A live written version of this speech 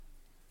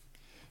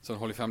So in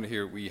Holy Family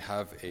here, we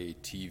have a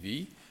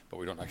TV, but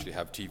we don't actually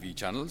have TV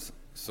channels,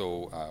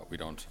 so we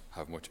don't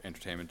have much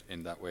entertainment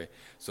in that way.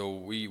 So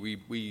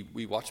we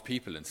watch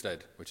people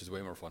instead, which is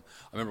way more fun.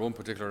 I remember one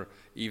particular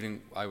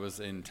evening I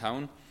was in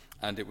town,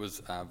 and it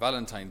was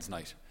Valentine's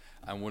night.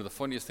 And one of the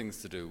funniest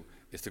things to do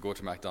is to go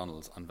to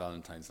McDonald's on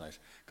Valentine's night,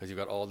 because you've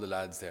got all the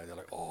lads there. They're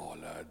like, oh,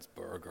 lads,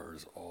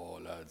 burgers.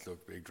 Oh, lads,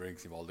 look, big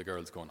drinks. You've all the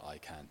girls going, I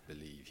can't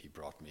believe he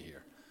brought me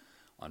here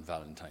on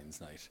Valentine's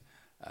night.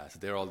 So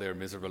they're all there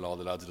miserable. All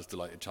the lads are just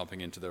delighted,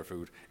 chomping into their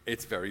food.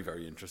 It's very,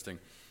 very interesting.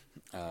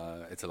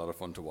 It's a lot of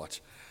fun to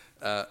watch.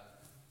 The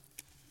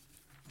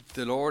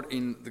Lord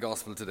in the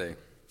Gospel today,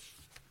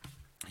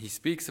 he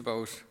speaks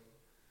about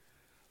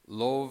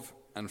love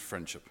and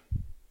friendship.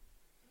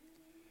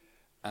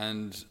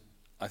 And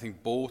I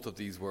think both of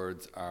these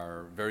words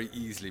are very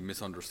easily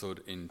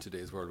misunderstood in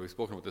today's world. We've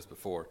spoken about this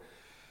before,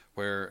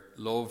 where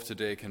love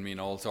today can mean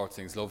all sorts of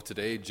things. Love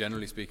today,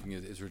 generally speaking,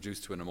 is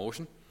reduced to an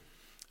emotion.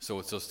 So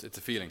it's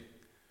a feeling.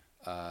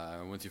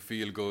 Once you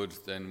feel good,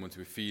 then once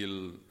we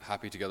feel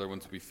happy together,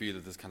 once we feel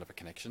that there's kind of a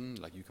connection,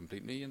 like you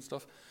complete me and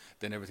stuff,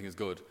 then everything is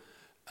good.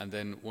 And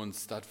then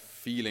once that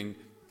feeling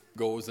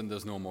goes, then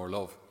there's no more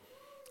love.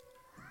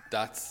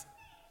 That's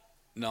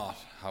not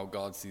how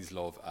God sees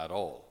love at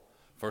all.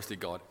 Firstly,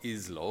 God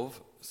is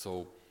love,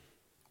 so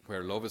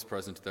where love is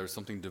present, there's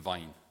something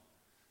divine.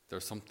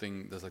 There's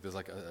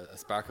like a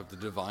spark of the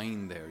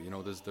divine there. You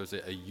know, there's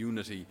a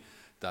unity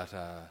that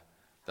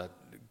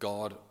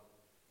God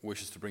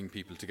wishes to bring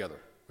people together,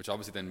 which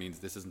obviously then means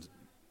this isn't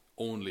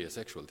only a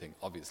sexual thing,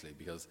 obviously,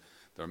 because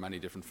there are many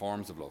different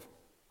forms of love,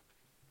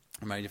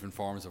 many different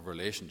forms of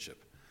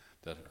relationship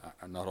that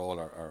are not all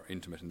are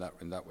intimate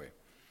in that way.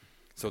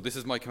 So this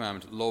is my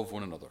commandment: love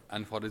one another.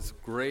 And what is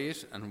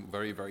great and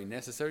very, very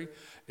necessary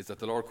is that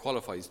the Lord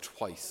qualifies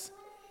twice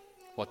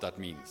what that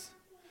means.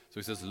 So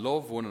he says,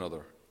 love one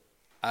another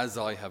as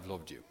I have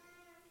loved you.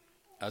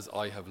 As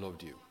I have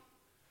loved you.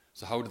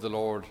 So how did the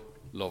Lord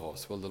love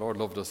us? Well, the Lord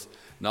loved us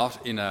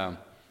not in an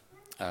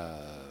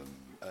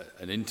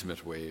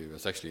intimate way, a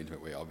sexually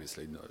intimate way,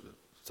 obviously. No,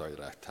 sorry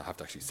that I have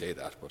to actually say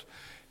that, but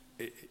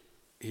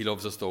he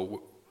loves us,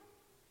 though,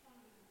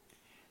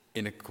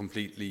 in a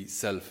completely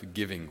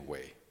self-giving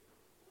way.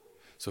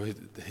 So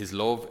his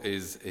love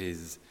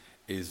is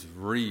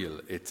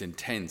real, it's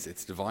intense,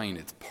 it's divine,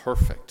 it's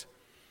perfect,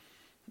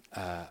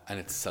 and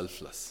it's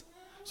selfless.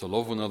 So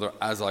love one another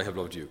as I have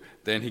loved you.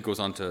 Then he goes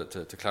on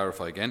to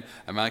clarify again.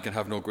 A man can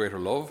have no greater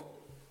love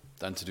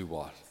than to do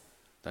what?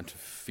 Than to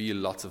feel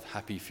lots of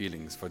happy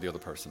feelings for the other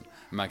person.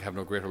 A man can have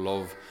no greater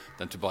love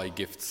than to buy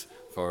gifts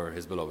for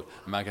his beloved.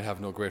 A man can have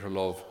no greater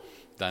love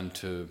than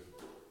to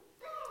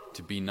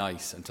be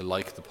nice and to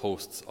like the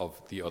posts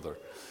of the other.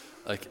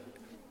 Like,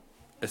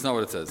 it's not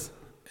what it says.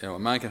 You know, a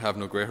man can have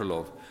no greater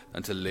love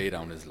than to lay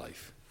down his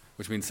life,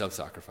 which means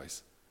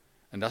self-sacrifice.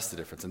 And that's the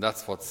difference. And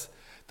that's what's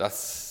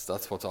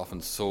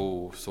often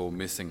so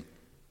missing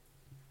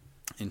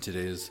in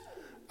today's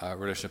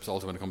relationships,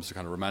 also when it comes to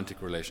kind of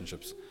romantic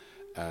relationships.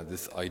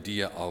 This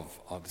idea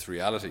of this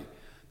reality,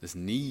 this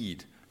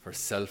need for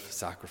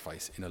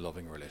self-sacrifice in a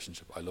loving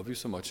relationship. I love you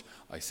so much,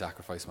 I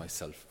sacrifice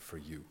myself for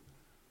you.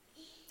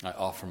 I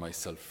offer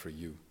myself for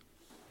you.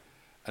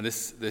 And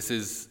this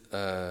is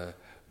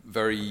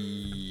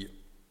very,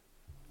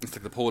 it's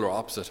like the polar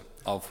opposite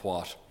of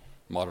what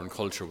modern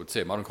culture would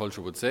say. Modern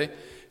culture would say,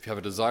 if you have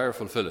a desire,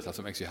 fulfill it. That's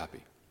what makes you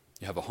happy.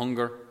 You have a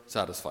hunger,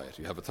 satisfy it.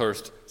 You have a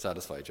thirst,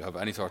 satisfy it. You have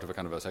any sort of a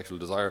kind of a sexual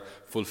desire,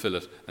 fulfill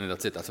it, and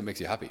that's it. That's what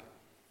makes you happy,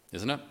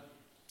 isn't it?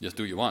 You just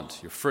do what you want.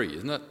 You're free,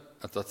 isn't it?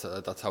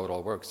 That's how it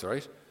all works,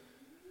 right?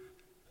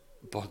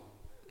 But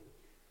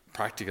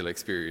practical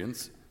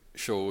experience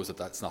shows that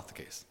that's not the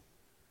case.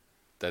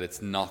 That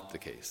it's not the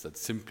case. That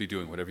simply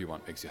doing whatever you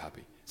want makes you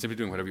happy. Simply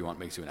doing whatever you want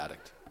makes you an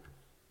addict.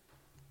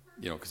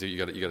 You know, because you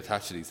got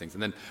attached to these things,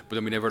 but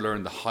then we never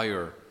learn the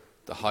higher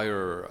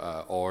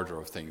order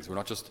of things. We're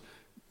not just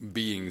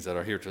beings that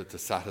are here to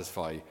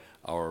satisfy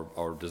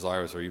our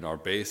desires or even our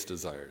base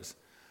desires,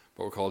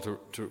 but we're called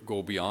to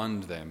go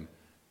beyond them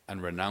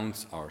and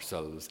renounce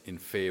ourselves in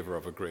favor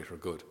of a greater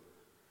good.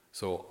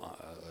 So,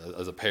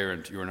 as a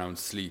parent, you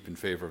renounce sleep in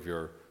favor of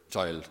your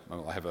child.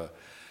 I have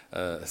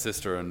a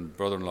sister and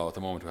brother-in-law at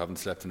the moment who haven't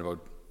slept in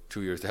about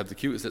 2 years. They have the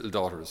cutest little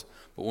daughters,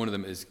 but one of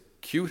them is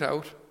cute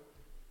out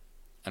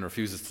and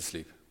refuses to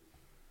sleep.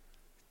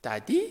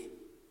 Daddy?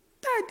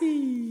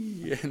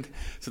 And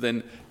so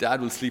then Dad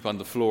will sleep on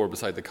the floor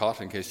beside the cot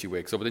in case she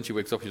wakes up. But then she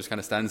wakes up, she just kind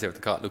of stands there at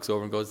the cot, looks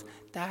over and goes,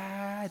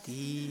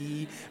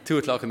 Daddy. 2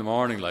 o'clock in the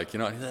morning, like, you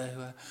know.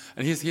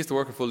 And he has to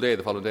work a full day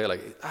the following day,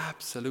 like,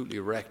 absolutely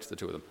wrecked, the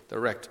two of them. They're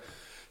wrecked.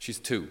 She's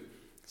 2,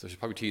 so she's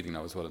probably teething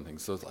now as well and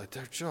things. So it's like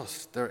they're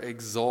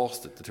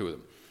exhausted, the two of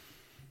them.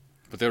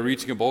 But they're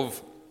reaching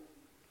above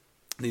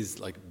these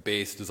like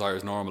base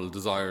desires, normal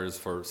desires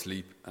for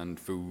sleep and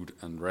food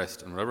and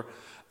rest and whatever.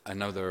 And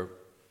now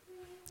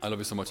I love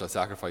you so much, I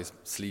sacrifice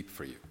sleep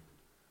for you.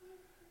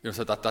 You know,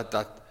 so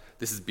that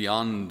this is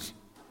beyond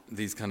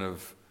these kind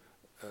of,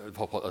 as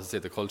I say,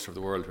 the culture of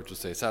the world, which will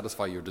say,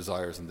 satisfy your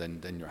desires and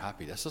then you're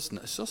happy. It's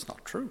just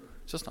not true.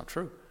 It's just not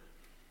true.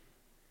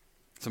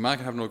 So man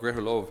can have no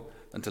greater love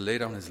than to lay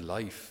down his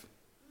life,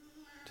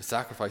 to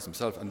sacrifice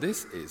himself. And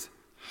this is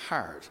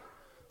hard.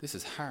 This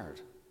is hard.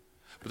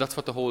 But that's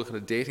what the whole kind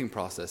of dating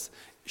process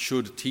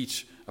should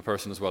teach a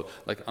person as well.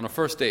 Like on a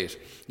first date,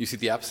 you see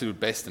the absolute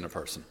best in a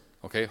person.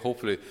 Okay?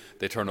 Hopefully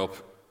they turn up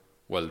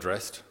well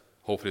dressed.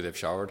 Hopefully they've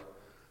showered.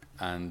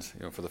 And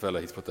for the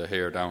fella, he's put the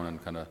hair down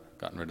and kind of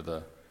gotten rid of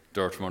the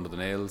dirt from under the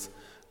nails.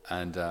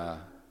 And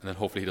then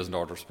hopefully he doesn't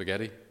order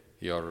spaghetti.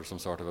 He orders some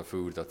sort of a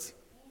food that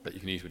you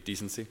can eat with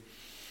decency.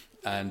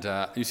 And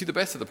you see the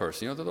best of the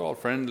person. They're all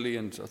friendly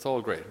and it's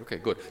all great. Okay,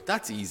 good.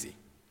 That's easy.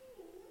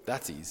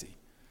 That's easy.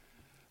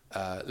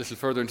 A little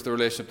further into the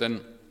relationship,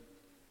 then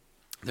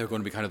they're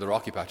going to be kind of the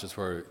rocky patches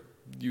where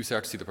you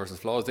start to see the person's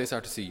flaws, they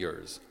start to see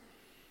yours.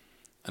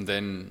 And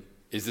then,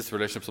 is this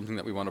relationship something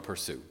that we want to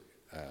pursue?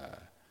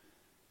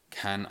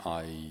 Can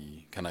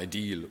I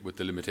deal with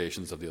the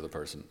limitations of the other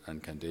person,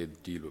 and can they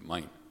deal with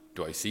mine?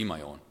 Do I see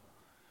my own?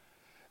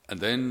 And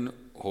then,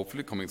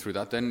 hopefully, coming through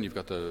that, then you've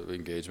got the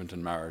engagement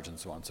and marriage and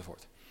so on and so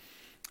forth.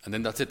 And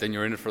then that's it. Then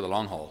you're in it for the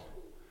long haul.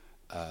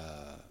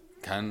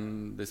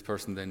 Can this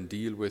person then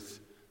deal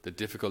with the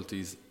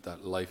difficulties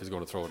that life is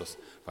going to throw at us?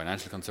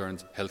 Financial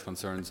concerns, health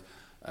concerns,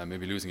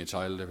 maybe losing a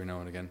child every now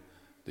and again.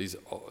 These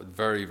are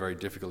very, very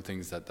difficult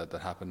things that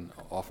happen,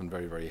 often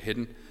very, very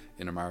hidden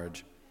in a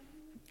marriage.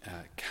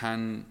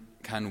 Can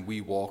we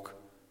walk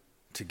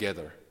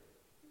together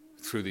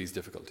through these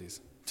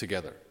difficulties,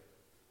 together,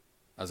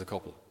 as a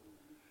couple?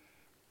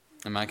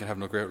 A man can have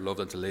no greater love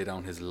than to lay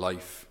down his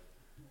life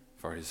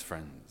for his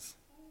friends.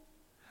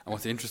 And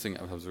what's interesting,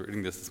 I was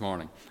reading this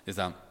morning, is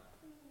that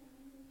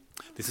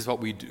this is what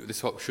we do. This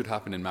is what should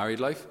happen in married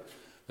life,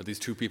 that these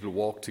two people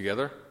walk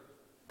together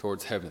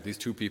towards heaven, that these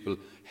two people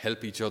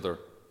help each other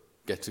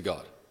get to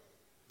God.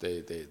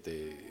 They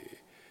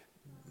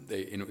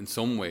in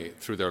some way,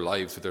 through their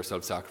lives, through their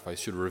self-sacrifice,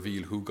 should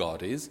reveal who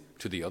God is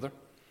to the other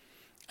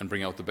and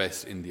bring out the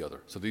best in the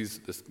other. So this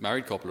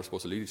married couple are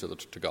supposed to lead each other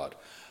to God.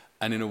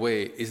 And in a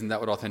way, isn't that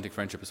what authentic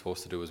friendship is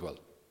supposed to do as well?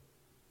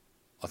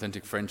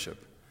 Authentic friendship,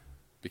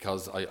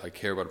 because I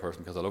care about a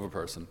person, because I love a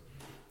person,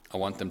 I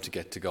want them to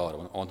get to God.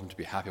 I want them to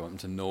be happy. I want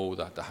them to know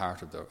that the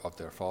heart of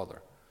their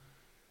Father.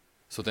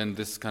 So then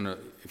this kind of,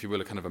 if you will,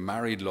 a kind of a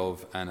married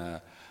love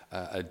and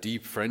a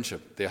deep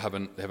friendship, they have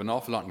an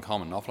awful lot in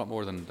common, an awful lot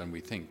more than we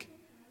think,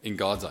 in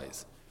God's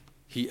eyes.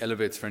 He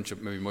elevates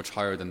friendship maybe much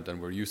higher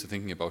than we're used to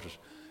thinking about it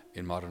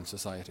in modern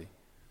society.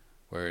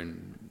 Where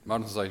in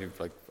modern society,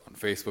 like on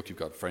Facebook, you've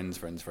got friends,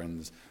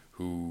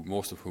 who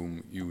most of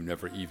whom you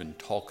never even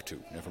talk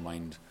to, never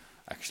mind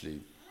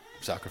actually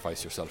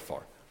sacrifice yourself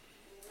for.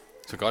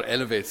 So God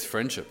elevates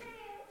friendship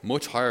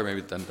much higher maybe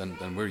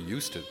than we're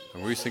used to,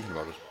 and we're used to thinking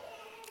about it.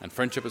 And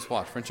friendship is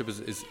what? Friendship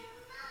is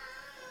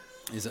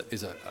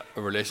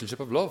a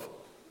relationship of love,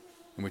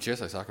 in which,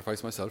 yes, I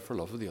sacrifice myself for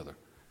love of the other,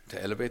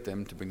 to elevate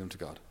them, to bring them to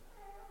God.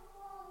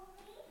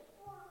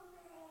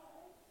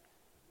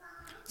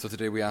 So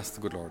today we ask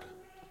the good Lord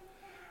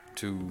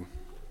to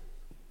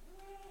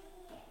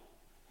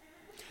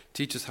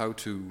teach us how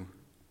to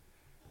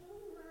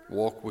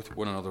walk with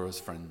one another as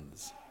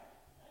friends.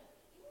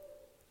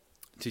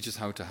 Teach us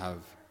how to have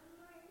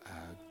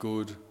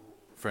good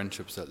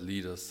friendships that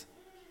lead us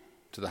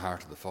to the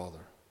heart of the Father.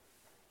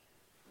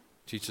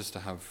 Teach us to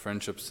have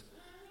friendships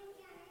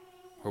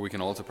where we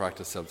can also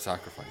practice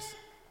self-sacrifice.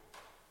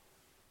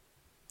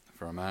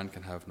 For a man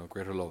can have no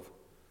greater love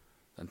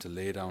than to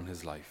lay down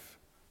his life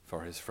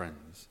for his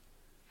friends.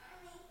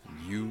 And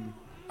you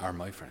are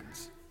my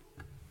friends.